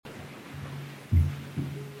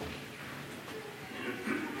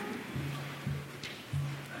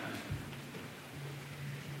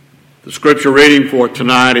The scripture reading for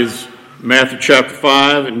tonight is Matthew chapter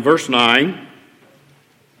 5 and verse 9.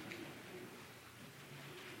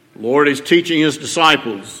 The Lord is teaching his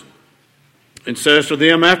disciples and says to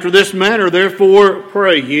them, "After this manner, therefore,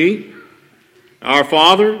 pray ye, Our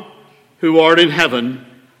Father, who art in heaven,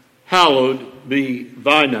 hallowed be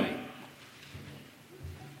thy name."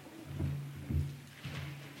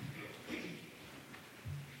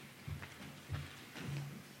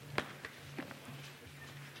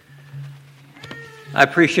 I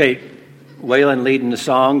appreciate Waylon leading the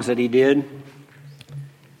songs that he did,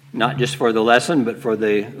 not just for the lesson, but for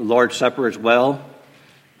the Lord's Supper as well.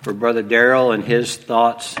 For Brother Darrell and his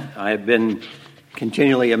thoughts, I have been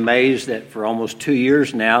continually amazed that for almost 2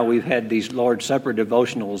 years now we've had these Lord's Supper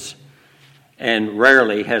devotionals, and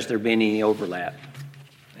rarely has there been any overlap.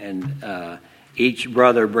 And each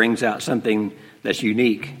brother brings out something that's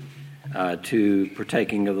unique to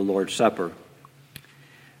partaking of the Lord's Supper.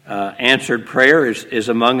 Answered prayer is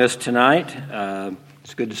among us tonight.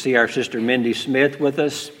 It's good to see our sister Mindy Smith with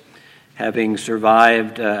us, having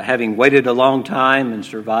survived, having waited a long time and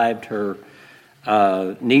survived her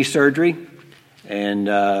knee surgery.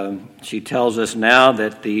 And she tells us now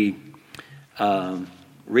that the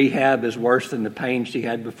rehab is worse than the pain she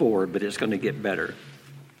had before, but it's going to get better.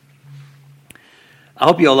 I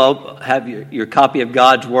hope you'll have your copy of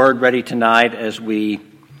God's Word ready tonight as we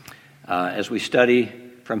study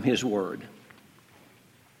from His Word.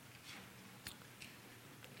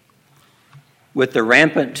 With the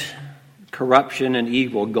rampant corruption and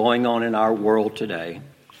evil going on in our world today,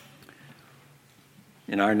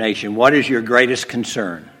 in our nation, what is your greatest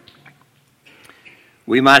concern?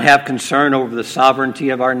 We might have concern over the sovereignty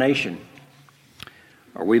of our nation,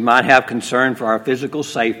 or we might have concern for our physical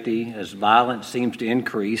safety as violence seems to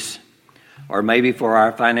increase, or maybe for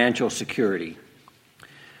our financial security.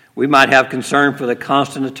 We might have concern for the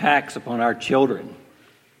constant attacks upon our children,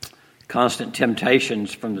 constant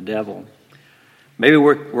temptations from the devil. Maybe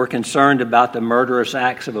we're concerned about the murderous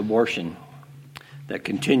acts of abortion that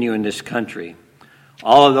continue in this country.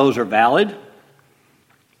 All of those are valid,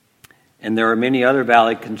 and there are many other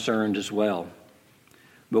valid concerns as well.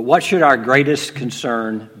 But what should our greatest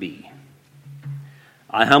concern be?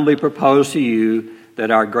 I humbly propose to you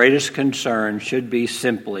that our greatest concern should be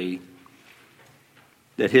simply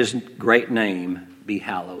that His great name be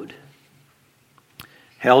hallowed.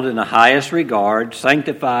 Held in the highest regard,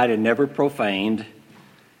 sanctified and never profaned,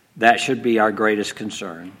 that should be our greatest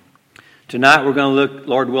concern. Tonight we're going to look,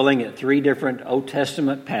 Lord willing, at 3 different Old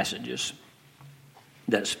Testament passages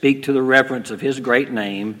that speak to the reverence of His great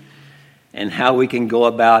name and how we can go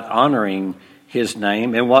about honoring His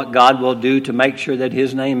name and what God will do to make sure that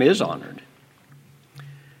His name is honored.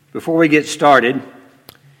 Before we get started,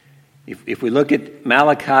 if we look at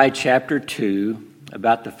Malachi chapter 2,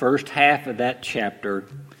 about the first half of that chapter,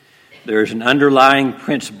 there's an underlying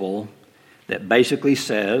principle that basically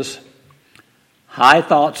says, high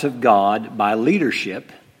thoughts of God by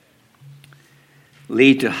leadership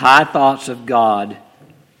lead to high thoughts of God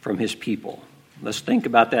from His people. Let's think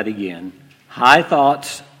about that again. High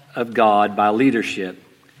thoughts of God by leadership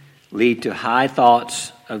lead to high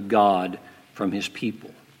thoughts of God from His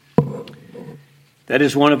people. That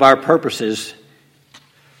is one of our purposes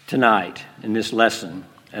tonight in this lesson.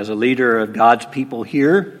 As a leader of God's people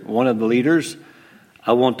here, one of the leaders,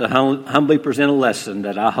 I want to humbly present a lesson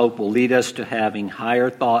that I hope will lead us to having higher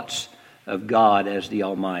thoughts of God as the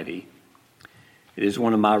Almighty. It is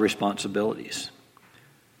one of my responsibilities.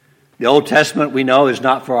 The Old Testament, we know, is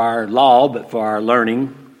not for our law, but for our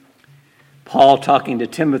learning. Paul, talking to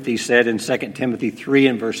Timothy, said in 2 Timothy 3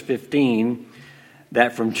 and verse 15,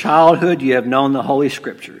 that from childhood you have known the Holy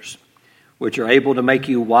Scriptures, which are able to make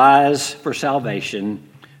you wise for salvation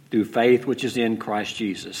through faith which is in Christ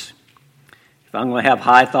Jesus. If I'm going to have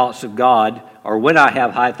high thoughts of God, or when I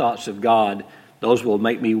have high thoughts of God, those will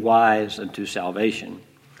make me wise unto salvation.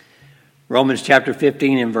 Romans chapter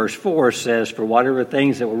 15 and verse 4 says, "For whatever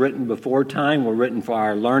things that were written before time were written for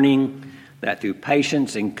our learning, that through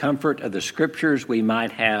patience and comfort of the Scriptures we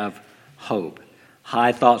might have hope."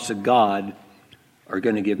 High thoughts of God are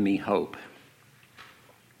going to give me hope.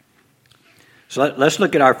 So let's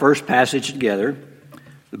look at our first passage together,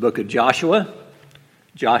 the book of Joshua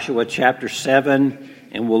chapter 7,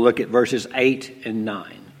 and we'll look at verses 8 and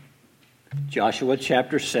 9. Joshua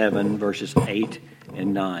chapter 7, verses 8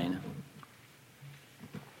 and 9.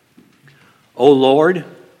 O Lord,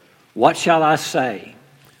 what shall I say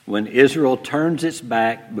when Israel turns its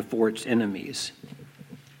back before its enemies?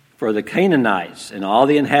 For the Canaanites and all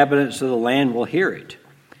the inhabitants of the land will hear it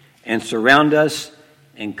and surround us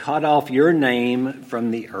and cut off your name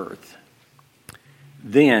from the earth.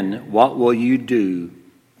 then what will you do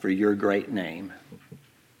for your great name?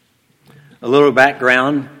 A little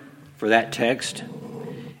background for that text.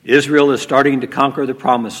 Israel is starting to conquer the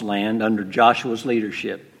promised land under Joshua's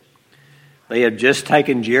leadership. They have just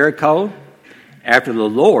taken Jericho after the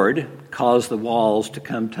Lord caused the walls to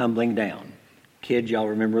come tumbling down. Kids, y'all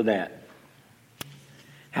remember that.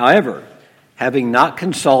 However, having not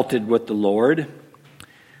consulted with the Lord,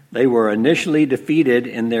 they were initially defeated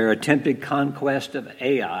in their attempted conquest of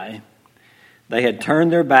Ai. They had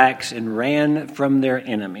turned their backs and ran from their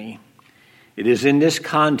enemy. It is in this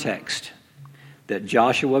context that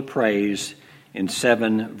Joshua prays in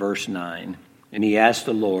 7 verse 9. And he asks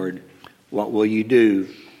the Lord, what will you do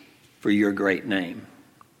for your great name?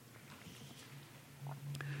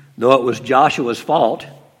 Though it was Joshua's fault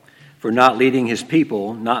for not leading his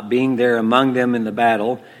people, not being there among them in the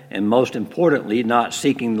battle, and most importantly, not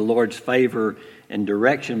seeking the Lord's favor and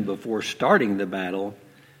direction before starting the battle,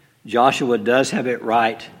 Joshua does have it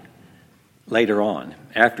right later on,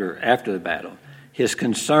 after the battle. His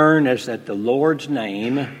concern is that the Lord's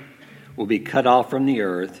name will be cut off from the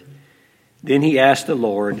earth. Then he asked the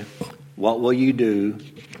Lord, what will you do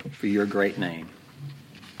for your great name?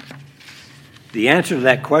 The answer to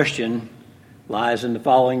that question lies in the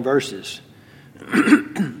following verses.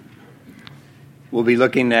 We'll be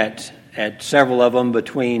looking at several of them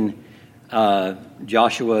between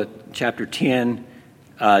Joshua chapter 7,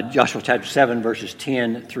 verses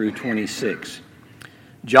 10 through 26.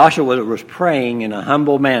 Joshua was praying in a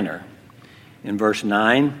humble manner. In verse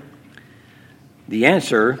 9, the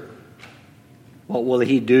answer, what will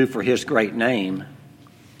he do for his great name,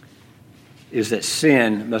 is that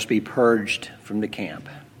sin must be purged from the camp.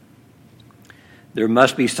 There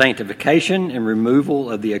must be sanctification and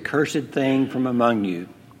removal of the accursed thing from among you.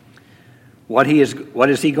 What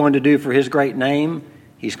is he going to do for his great name?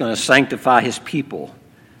 He's going to sanctify his people,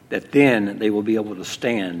 that then they will be able to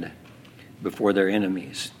stand before their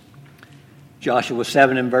enemies. Joshua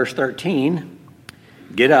 7 and verse 13,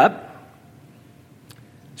 get up,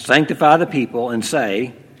 sanctify the people, and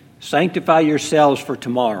say, sanctify yourselves for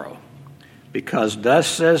tomorrow, because thus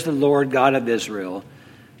says the Lord God of Israel,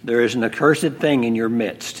 there is an accursed thing in your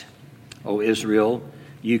midst, O Israel.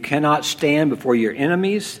 You cannot stand before your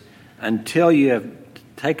enemies until you have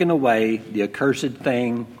taken away the accursed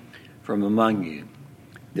thing from among you.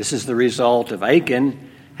 This is the result of Achan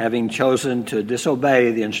having chosen to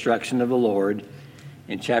disobey the instruction of the Lord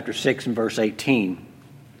in chapter 6 and verse 18.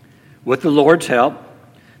 With the Lord's help,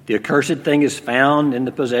 the accursed thing is found in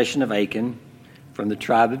the possession of Achan from the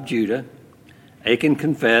tribe of Judah. Achan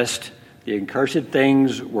confessed, the accursed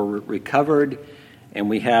things were recovered, and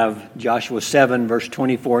we have Joshua 7, verse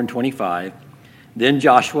 24 and 25. Then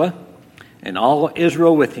Joshua and all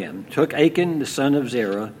Israel with him took Achan, the son of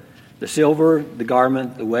Zerah, the silver, the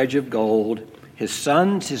garment, the wedge of gold, his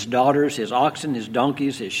sons, his daughters, his oxen, his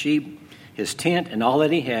donkeys, his sheep, his tent, and all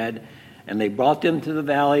that he had, and they brought them to the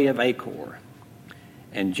valley of Achor.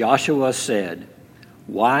 And Joshua said,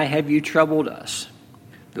 why have you troubled us?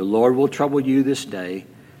 The Lord will trouble you this day.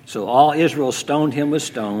 So all Israel stoned him with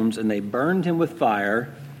stones, and they burned him with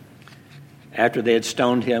fire after they had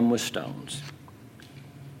stoned him with stones.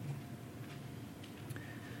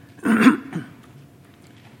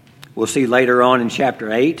 We'll see later on in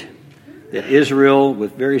chapter 8 that Israel,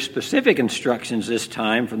 with very specific instructions this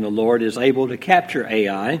time from the Lord, is able to capture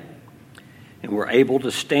Ai, and were able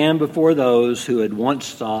to stand before those who had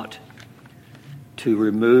once thought to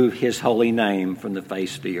remove his holy name from the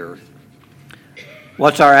face of the earth.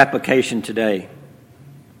 What's our application today?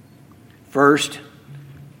 First,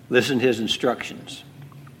 listen to his instructions.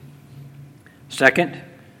 Second,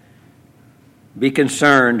 be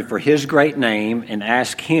concerned for his great name and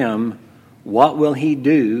ask him, what will he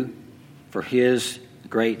do for his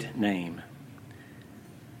great name?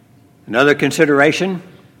 Another consideration,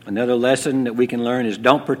 another lesson that we can learn is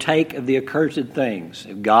don't partake of the accursed things.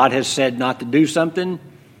 If God has said not to do something,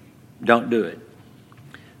 don't do it.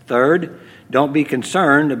 Third, don't be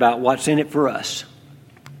concerned about what's in it for us.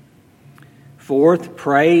 Fourth,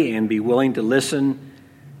 pray and be willing to listen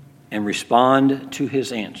and respond to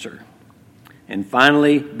his answer. And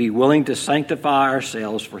finally, be willing to sanctify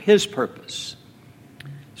ourselves for his purpose.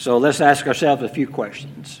 So let's ask ourselves a few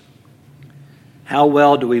questions. How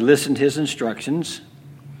well do we listen to his instructions?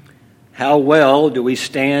 How well do we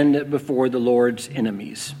stand before the Lord's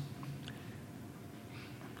enemies?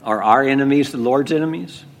 Are our enemies the Lord's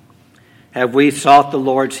enemies? Have we sought the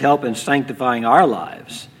Lord's help in sanctifying our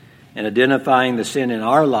lives and identifying the sin in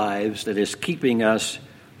our lives that is keeping us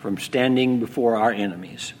from standing before our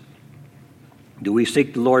enemies? Do we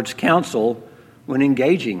seek the Lord's counsel when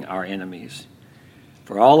engaging our enemies?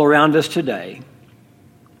 For all around us today,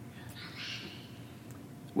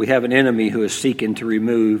 we have an enemy who is seeking to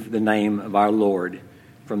remove the name of our Lord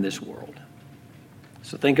from this world.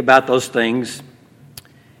 So think about those things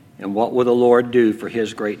and what will the Lord do for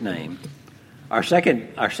his great name. Our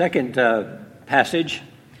second passage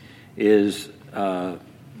is the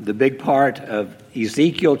big part of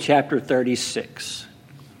Ezekiel chapter 36.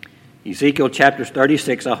 Ezekiel chapter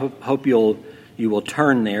 36, I hope you will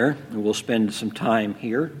turn there, and we'll spend some time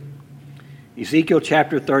here. Ezekiel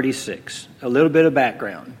chapter 36, a little bit of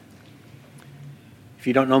background. If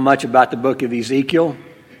you don't know much about the book of Ezekiel,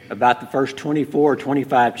 about the first 24 or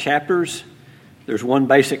 25 chapters, there's one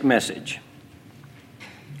basic message.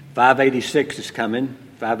 586 is coming.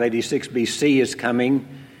 586 BC is coming.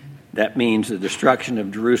 That means the destruction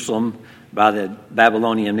of Jerusalem by the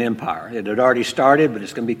Babylonian Empire. It had already started, but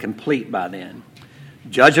it's going to be complete by then.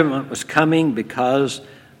 Judgment was coming because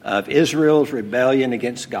of Israel's rebellion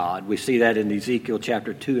against God. We see that in Ezekiel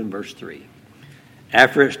chapter 2 and verse 3.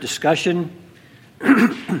 After its discussion,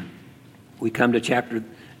 after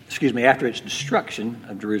its destruction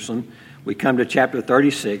of Jerusalem, we come to chapter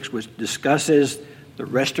 36, which discusses the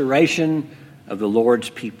restoration of the Lord's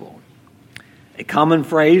people. A common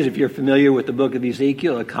phrase, if you're familiar with the book of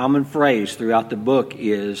Ezekiel, a common phrase throughout the book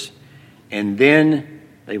is, "And then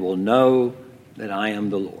they will know that I am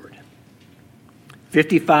the Lord."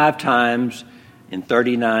 55 times in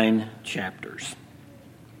 39 chapters.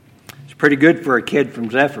 It's pretty good for a kid from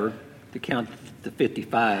Zephyr to count to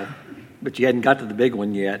 55, but you hadn't got to the big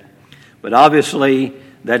one yet. But obviously,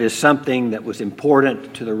 that is something that was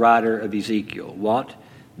important to the writer of Ezekiel. What?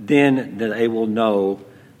 Then that they will know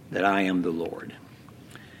that I am the Lord.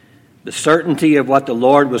 The certainty of what the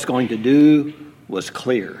Lord was going to do was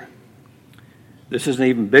clear. This is an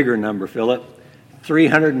even bigger number, Philip.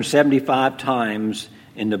 375 times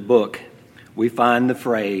in the book, we find the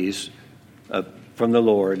phrase from the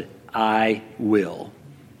Lord, "I will."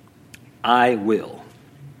 I will.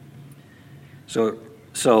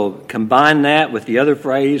 So combine that with the other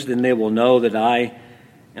phrase, "Then they will know that I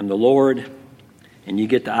am the Lord," and you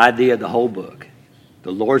get the idea of the whole book.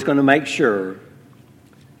 The Lord's going to make sure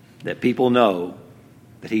that people know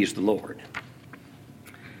that he's the Lord.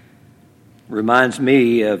 Reminds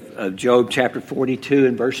me of Job chapter 42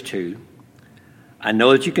 and verse 2. "I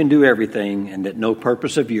know that you can do everything and that no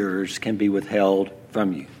purpose of yours can be withheld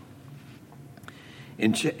from you."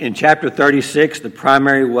 In chapter 36, the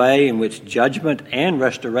primary way in which judgment and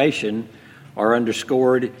restoration are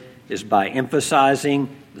underscored is by emphasizing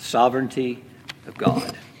the sovereignty of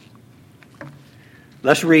God.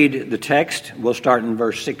 Let's read the text. We'll start in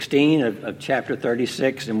verse 16 of chapter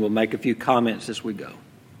 36, and we'll make a few comments as we go.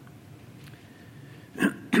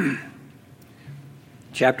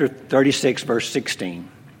 Chapter 36, verse 16.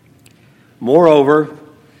 "Moreover,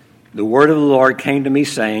 the word of the Lord came to me,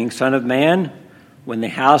 saying, Son of man, when the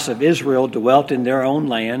house of Israel dwelt in their own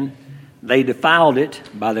land, they defiled it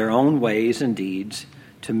by their own ways and deeds.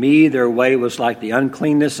 To me their way was like the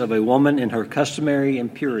uncleanness of a woman in her customary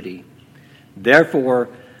impurity. Therefore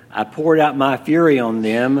I poured out my fury on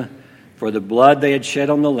them for the blood they had shed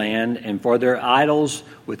on the land and for their idols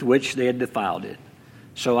with which they had defiled it.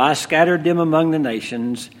 So I scattered them among the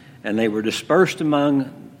nations, and they were dispersed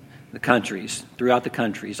among the countries, throughout the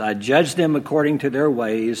countries. I judged them according to their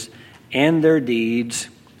ways and their deeds.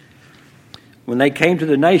 When they came to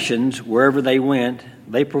the nations, wherever they went,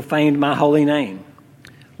 they profaned my holy name.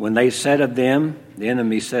 When they said of them, the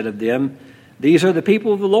enemy said of them, These are the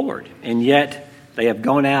people of the Lord, and yet they have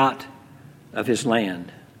gone out of his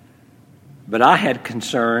land. But I had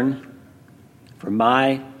concern for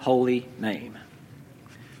my holy name,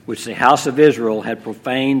 which the house of Israel had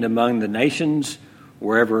profaned among the nations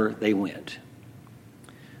wherever they went."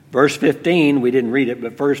 Verse 15, we didn't read it,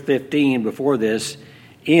 but verse 15 before this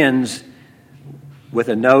ends with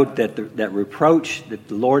a note that reproach that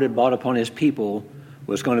the Lord had brought upon his people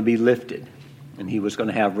was going to be lifted, and he was going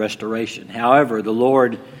to have restoration. However, the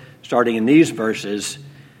Lord, starting in these verses,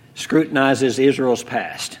 scrutinizes Israel's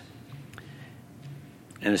past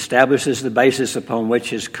and establishes the basis upon which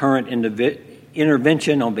his current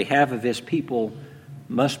intervention on behalf of his people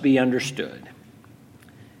must be understood.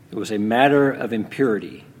 It was a matter of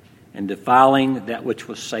impurity and defiling that which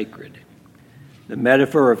was sacred. The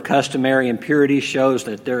metaphor of customary impurity shows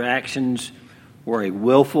that their actions were a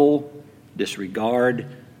willful disregard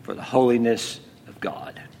for the holiness of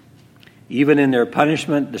God. Even in their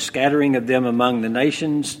punishment, the scattering of them among the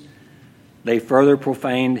nations, they further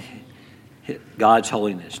profaned God's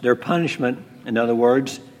holiness. Their punishment, in other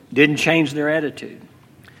words, didn't change their attitude.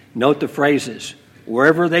 Note the phrases,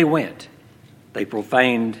 wherever they went, they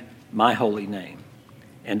profaned my holy name.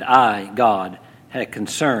 and I, God, had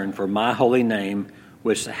concern for my holy name,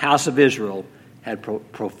 which the house of Israel had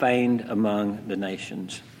profaned among the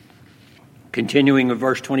nations. Continuing with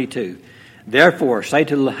verse 22. Therefore, say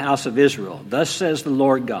to the house of Israel, thus says the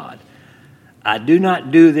Lord God, I do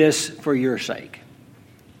not do this for your sake.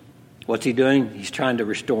 What's he doing? He's trying to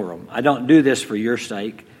restore them. I don't do this for your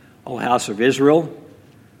sake, O house of Israel,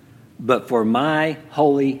 but for my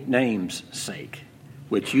holy name's sake,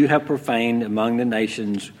 which you have profaned among the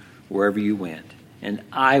nations wherever you went. And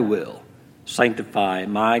I will sanctify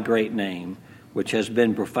my great name, which has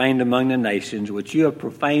been profaned among the nations, which you have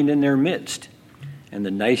profaned in their midst. And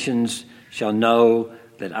the nations shall know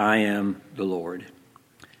that I am the Lord,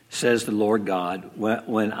 says the Lord God,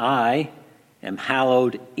 when I am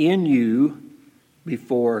hallowed in you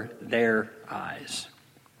before their eyes.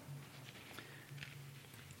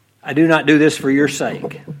 I do not do this for your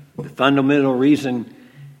sake. The fundamental reason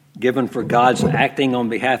given for God's acting on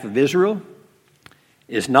behalf of Israel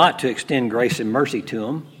is not to extend grace and mercy to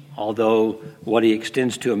them, although what he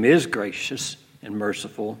extends to them is gracious and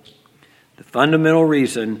merciful. The fundamental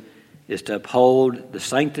reason is to uphold the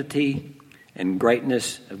sanctity and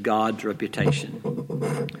greatness of God's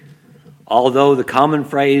reputation. Although the common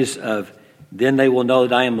phrase of, then they will know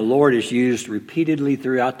that I am the Lord, is used repeatedly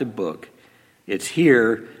throughout the book, it's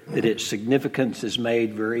here that its significance is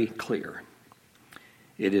made very clear.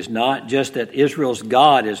 It is not just that Israel's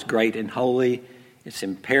God is great and holy. It's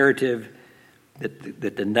imperative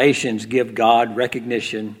that the nations give God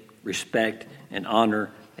recognition, respect, and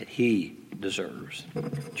honor that he deserves,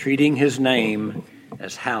 treating his name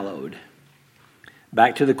as hallowed.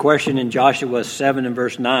 Back to the question in Joshua 7 and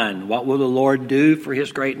verse 9, what will the Lord do for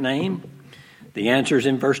his great name? The answer is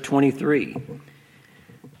in verse 23.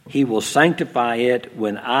 He will sanctify it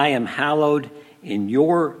when I am hallowed in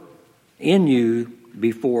you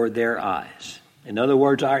before their eyes. In other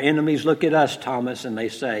words, our enemies look at us, Thomas, and they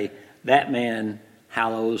say, that man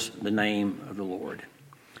hallows the name of the Lord.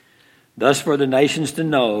 Thus, for the nations to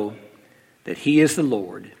know that he is the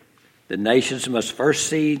Lord, the nations must first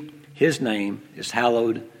see his name is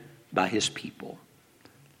hallowed by his people.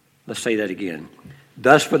 Let's say that again.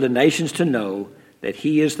 Thus, for the nations to know that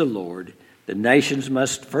he is the Lord, the nations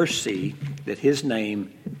must first see that his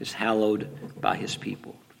name is hallowed by his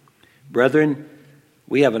people. Brethren,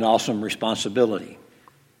 we have an awesome responsibility.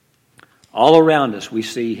 All around us we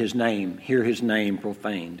see his name, hear his name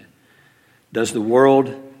profaned. Does the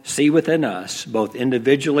world see within us, both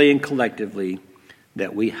individually and collectively,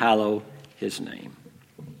 that we hallow his name?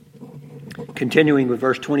 Continuing with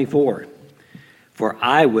verse 24. For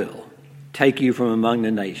I will take you from among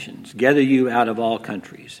the nations, gather you out of all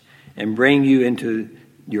countries, and bring you into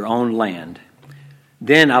your own land.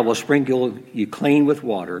 Then I will sprinkle you clean with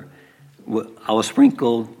water. I will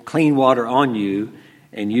sprinkle clean water on you,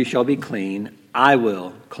 and you shall be clean. I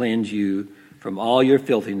will cleanse you from all your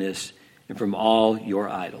filthiness and from all your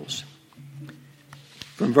idols.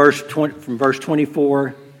 From verse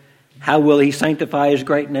 24, how will he sanctify his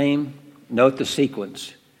great name? Note the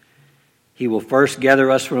sequence. He will first gather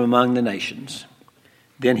us from among the nations.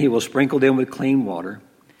 Then he will sprinkle them with clean water.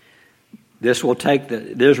 This will take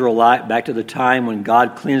the Israelite back to the time when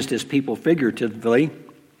God cleansed his people figuratively.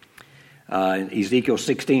 Ezekiel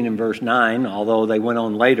 16 and verse 9, although they went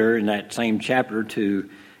on later in that same chapter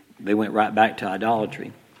they went right back to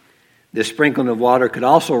idolatry. This sprinkling of water could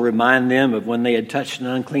also remind them of when they had touched an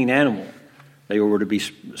unclean animal. They were to be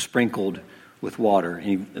sprinkled with water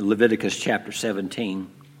in Leviticus chapter 17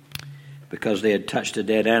 because they had touched a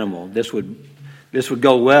dead animal. This would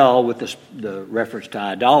go well with the reference to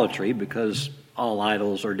idolatry because all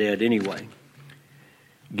idols are dead anyway.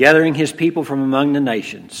 Gathering his people from among the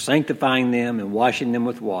nations, sanctifying them and washing them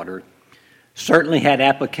with water, certainly had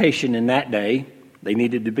application in that day. They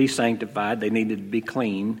needed to be sanctified. They needed to be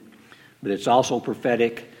clean. But it's also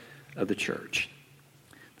prophetic of the church.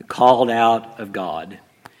 The called out of God,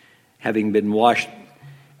 having been washed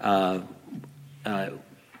in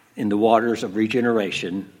the waters of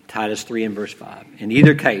regeneration, Titus 3 and verse 5. In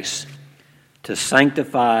either case, to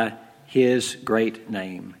sanctify his great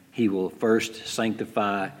name, he will first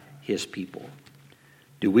sanctify his people.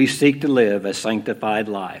 Do we seek to live a sanctified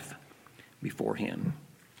life before him?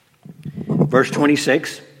 Verse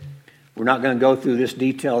 26. We're not going to go through this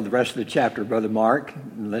detail the rest of the chapter, Brother Mark,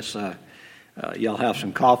 unless y'all have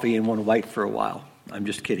some coffee and want to wait for a while. I'm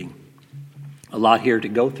just kidding. A lot here to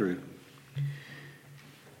go through.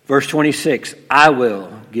 Verse 26, I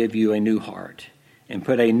will give you a new heart and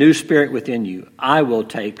put a new spirit within you. I will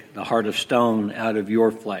take the heart of stone out of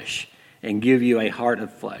your flesh and give you a heart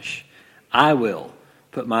of flesh. I will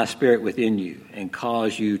put my spirit within you and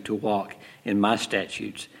cause you to walk in my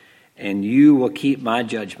statutes, and you will keep my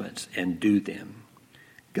judgments and do them.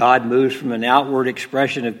 God moves from an outward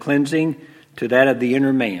expression of cleansing to that of the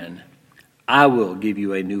inner man. I will give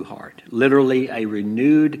you a new heart, literally a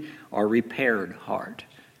renewed or repaired heart,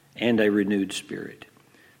 and a renewed spirit.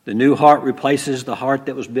 The new heart replaces the heart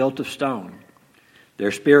that was built of stone.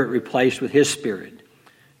 Their spirit replaced with his spirit.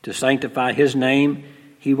 To sanctify his name,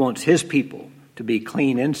 he wants his people to be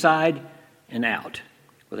clean inside and out,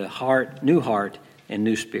 with a new heart and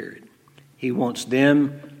new spirit. He wants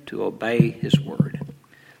them to obey his word.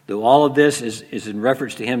 Though all of this is in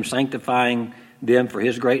reference to him sanctifying them for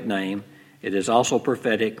his great name, it is also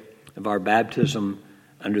prophetic of our baptism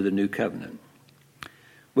under the new covenant.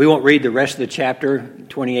 We won't read the rest of the chapter,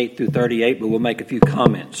 28 through 38, but we'll make a few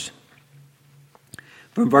comments.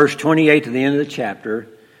 From verse 28 to the end of the chapter,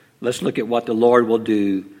 let's look at what the Lord will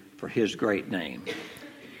do for his great name.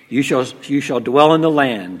 You shall dwell in the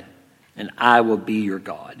land, and I will be your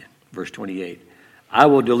God. Verse 28. I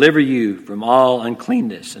will deliver you from all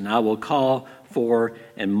uncleanness, and I will call for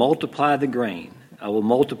and multiply the grain. I will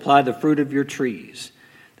multiply the fruit of your trees,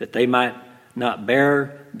 that my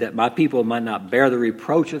people might not bear the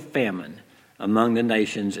reproach of famine among the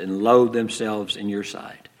nations and loathe themselves in your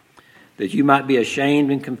sight, that you might be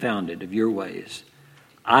ashamed and confounded of your ways.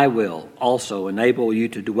 I will also enable you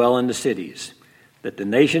to dwell in the cities, that the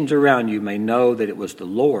nations around you may know that it was the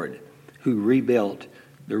Lord who rebuilt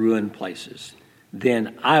the ruined places.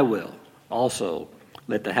 Then I will also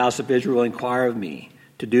let the house of Israel inquire of me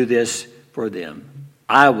to do this for them.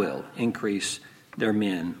 I will increase their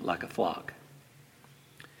men like a flock.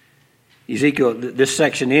 This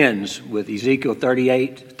section ends with Ezekiel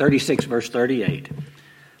 36, verse 38.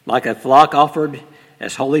 Like a flock offered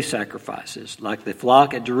as holy sacrifices, like the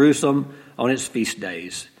flock at Jerusalem on its feast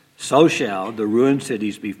days, so shall the ruined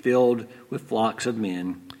cities be filled with flocks of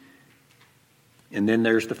men. And then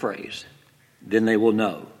there's the phrase, then they will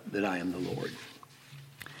know that I am the Lord.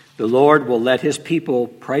 The Lord will let his people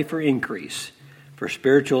pray for increase, for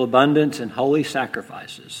spiritual abundance and holy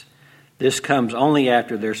sacrifices. This comes only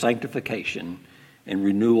after their sanctification and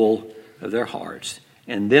renewal of their hearts,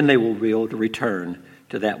 and then they will be able to return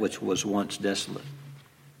to that which was once desolate.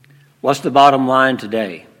 What's the bottom line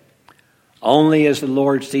today? Only as the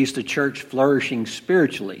Lord sees the church flourishing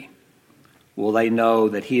spiritually will they know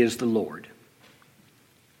that he is the Lord.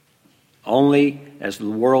 Only as the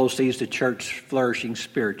world sees the church flourishing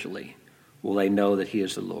spiritually will they know that he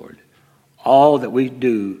is the Lord. All that we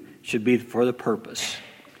do should be for the purpose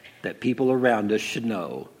that people around us should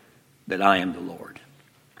know that I am the Lord.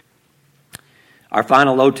 Our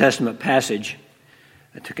final Old Testament passage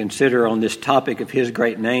to consider on this topic of his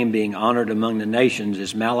great name being honored among the nations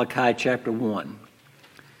is Malachi chapter 1.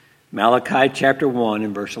 Malachi chapter 1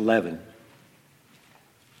 and verse 11.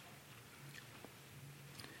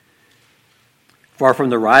 For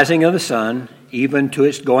from the rising of the sun, even to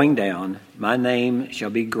its going down, my name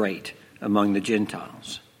shall be great among the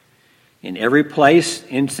Gentiles. In every place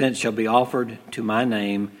incense shall be offered to my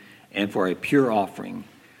name, and for a pure offering.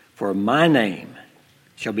 For my name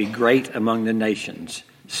shall be great among the nations,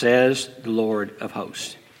 says the Lord of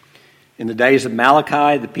hosts. In the days of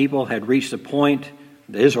Malachi, the people had reached a point,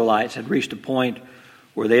 the Israelites had reached a point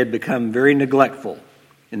where they had become very neglectful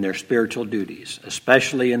in their spiritual duties,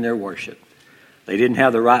 especially in their worship. They didn't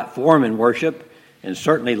have the right form in worship and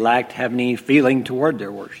certainly lacked having any feeling toward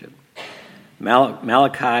their worship.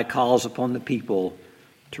 Malachi calls upon the people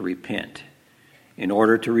to repent in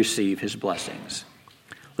order to receive his blessings.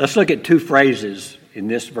 Let's look at two phrases in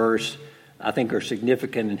this verse I think are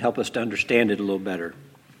significant and help us to understand it a little better.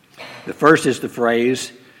 The first is the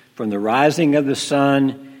phrase, from the rising of the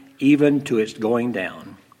sun even to its going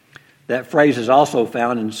down. That phrase is also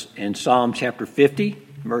found in Psalm chapter 50,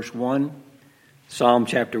 verse 1, Psalm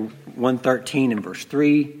chapter 113 and verse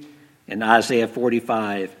 3, and Isaiah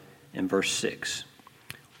 45 and verse 6.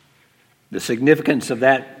 The significance of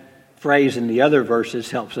that phrase in the other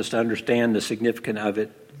verses helps us to understand the significance of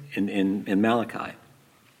it in Malachi.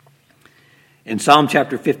 In Psalm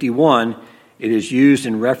chapter 51, it is used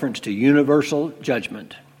in reference to universal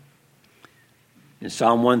judgment. In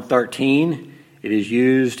Psalm 113, it is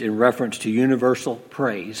used in reference to universal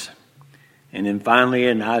praise. And then finally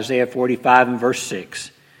in Isaiah 45 and verse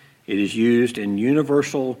 6, it is used in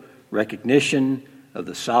universal recognition of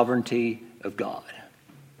the sovereignty of God.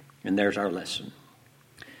 And there's our lesson.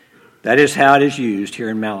 That is how it is used here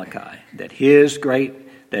in Malachi, that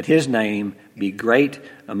his name be great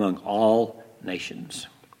among all nations.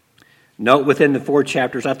 Note within the 4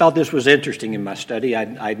 chapters, I thought this was interesting in my study.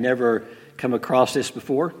 I'd never come across this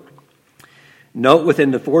before. Note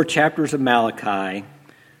within the 4 chapters of Malachi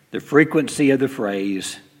the frequency of the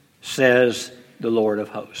phrase, "says the Lord of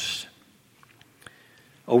hosts."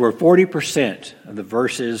 Over 40% of the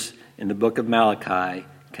verses in the book of Malachi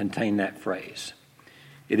contain that phrase.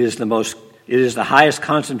 It is the highest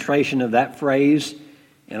concentration of that phrase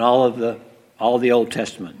in all of the Old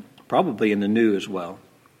Testament, probably in the New as well.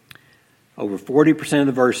 Over 40% of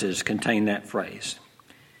the verses contain that phrase.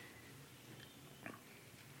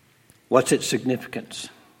 What's its significance?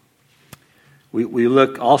 We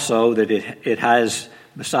look also that it has,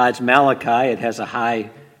 besides Malachi, it has a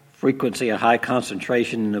high frequency, a high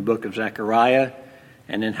concentration in the book of Zechariah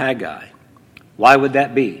and in Haggai. Why would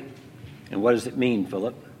that be? And what does it mean,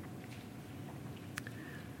 Philip?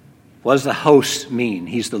 What does the host mean?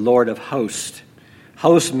 He's the Lord of hosts.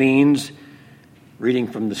 Host means, reading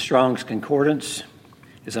from the Strong's Concordance,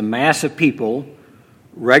 is a mass of people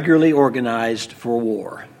regularly organized for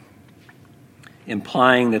war,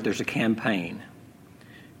 implying that there's a campaign.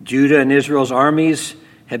 Judah and Israel's armies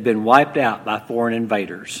had been wiped out by foreign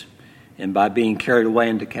invaders and by being carried away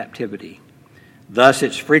into captivity. Thus,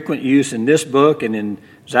 its frequent use in this book and in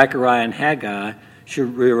Zechariah and Haggai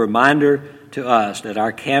should be a reminder to us that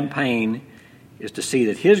our campaign is to see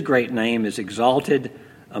that His great name is exalted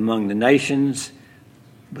among the nations,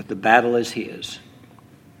 but the battle is His,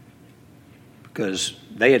 because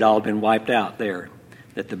they had all been wiped out there.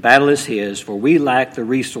 That the battle is His, for we lack the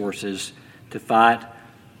resources to fight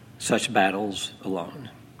such battles alone.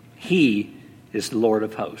 He is the Lord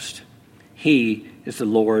of hosts. He is the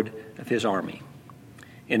Lord of His army.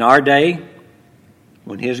 In our day,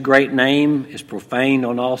 when His great name is profaned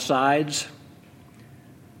on all sides,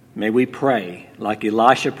 may we pray, like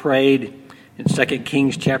Elisha prayed in 2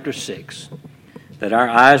 Kings chapter 6, that our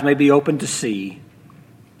eyes may be open to see.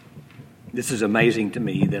 This is amazing to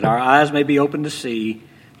me, that our eyes may be open to see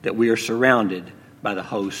that we are surrounded by the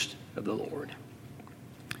host of the Lord.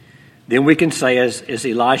 Then we can say, as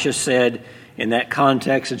Elisha said in that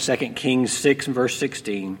context in 2 Kings 6 and verse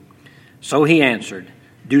 16, "So he answered,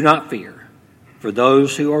 'Do not fear, for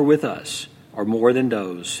those who are with us are more than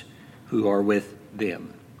those who are with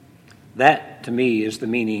them.'" That, to me, is the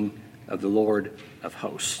meaning of the Lord of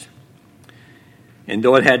hosts. And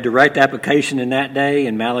though it had direct application in that day,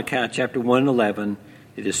 in Malachi chapter 1 and 11,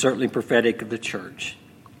 it is certainly prophetic of the church.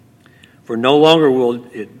 For no longer will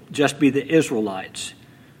it just be the Israelites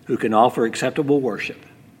who can offer acceptable worship,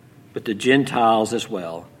 but the Gentiles as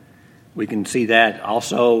well. We can see that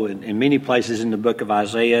also in many places in the book of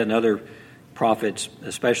Isaiah and other prophets,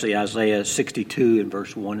 especially Isaiah 62 and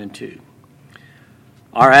verse 1 and 2.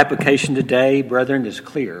 Our application today, brethren, is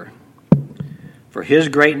clear. For His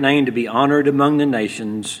great name to be honored among the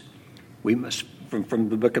nations, we must, from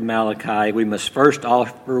the book of Malachi, we must first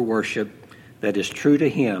offer worship that is true to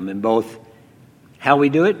Him in both how we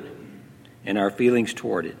do it and our feelings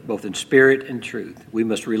toward it, both in spirit and truth. We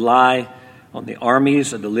must rely on the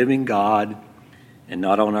armies of the living God and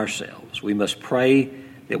not on ourselves. We must pray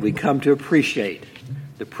that we come to appreciate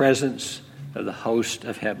the presence of the host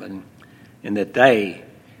of heaven and that they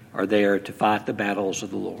are there to fight the battles of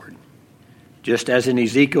the Lord. Just as in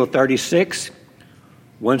Ezekiel 36,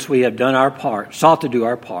 once we have done our part, sought to do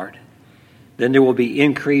our part, then there will be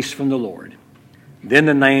increase from the Lord. Then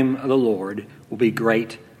the name of the Lord will be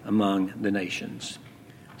great among the nations.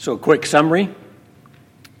 So a quick summary.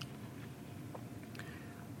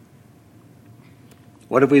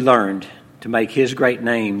 What have we learned to make His great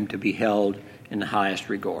name to be held in the highest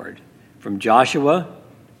regard? From Joshua,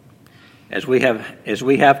 as we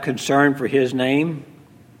have concern for His name,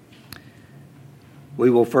 we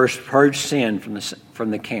will first purge sin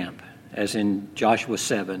from the camp, as in Joshua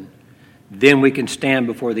 7. Then we can stand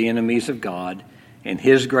before the enemies of God, and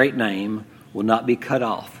His great name will not be cut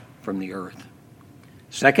off from the earth.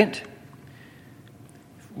 Second,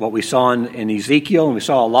 what we saw in Ezekiel, and we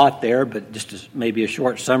saw a lot there, but just maybe a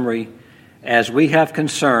short summary, as we have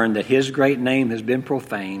concern that His great name has been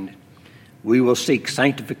profaned, we will seek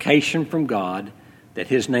sanctification from God, that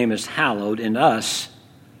His name is hallowed in us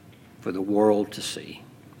for the world to see.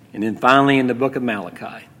 And then finally in the book of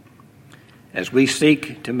Malachi, as we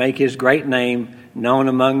seek to make His great name known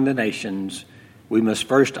among the nations, we must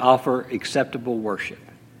first offer acceptable worship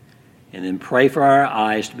and then pray for our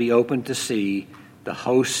eyes to be open to see the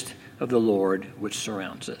host of the Lord which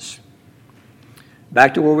surrounds us.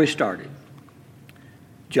 Back to where we started.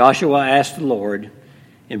 Joshua asked the Lord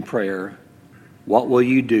in prayer, "What will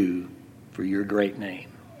you do for your great name?"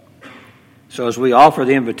 So as we offer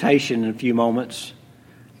the invitation in a few moments,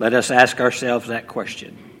 let us ask ourselves that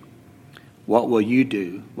question. What will you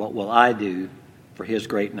do? What will I do for His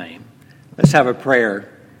great name? Let's have a prayer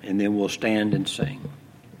and then we'll stand and sing.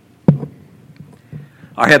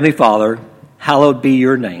 Our Heavenly Father, hallowed be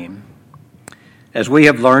your name. As we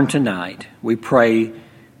have learned tonight, we pray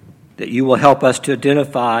that you will help us to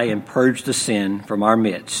identify and purge the sin from our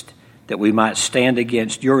midst, that we might stand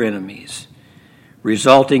against your enemies,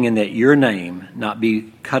 resulting in that your name not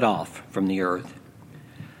be cut off from the earth.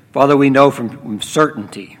 Father, we know from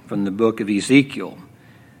certainty from the book of Ezekiel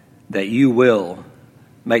that you will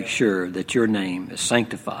make sure that your name is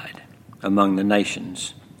sanctified among the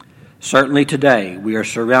nations. Certainly today we are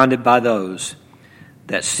surrounded by those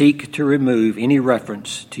that seek to remove any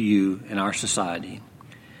reference to you in our society.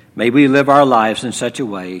 May we live our lives in such a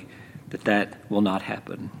way that that will not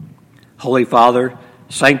happen. Holy Father,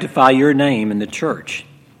 sanctify your name in the church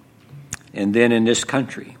and then in this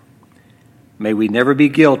country. May we never be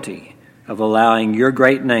guilty of allowing your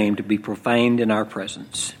great name to be profaned in our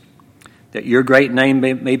presence, that your great name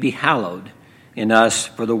may be hallowed in us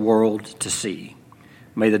for the world to see.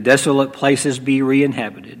 May the desolate places be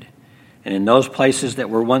re-inhabited, and in those places that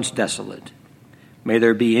were once desolate, may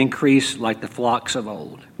there be increase like the flocks of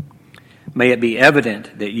old. May it be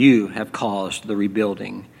evident that you have caused the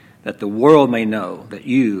rebuilding, that the world may know that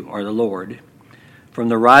you are the Lord. From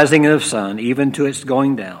the rising of the sun even to its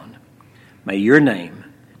going down, may your name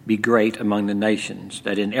be great among the nations,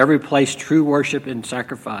 that in every place true worship and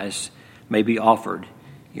sacrifice may be offered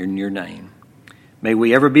in your name. May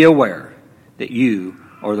we ever be aware that you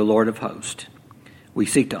are the Lord of hosts. We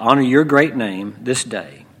seek to honor your great name this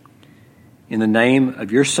day. In the name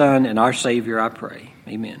of your Son and our Savior, I pray.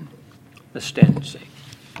 Amen. Let's stand and sing.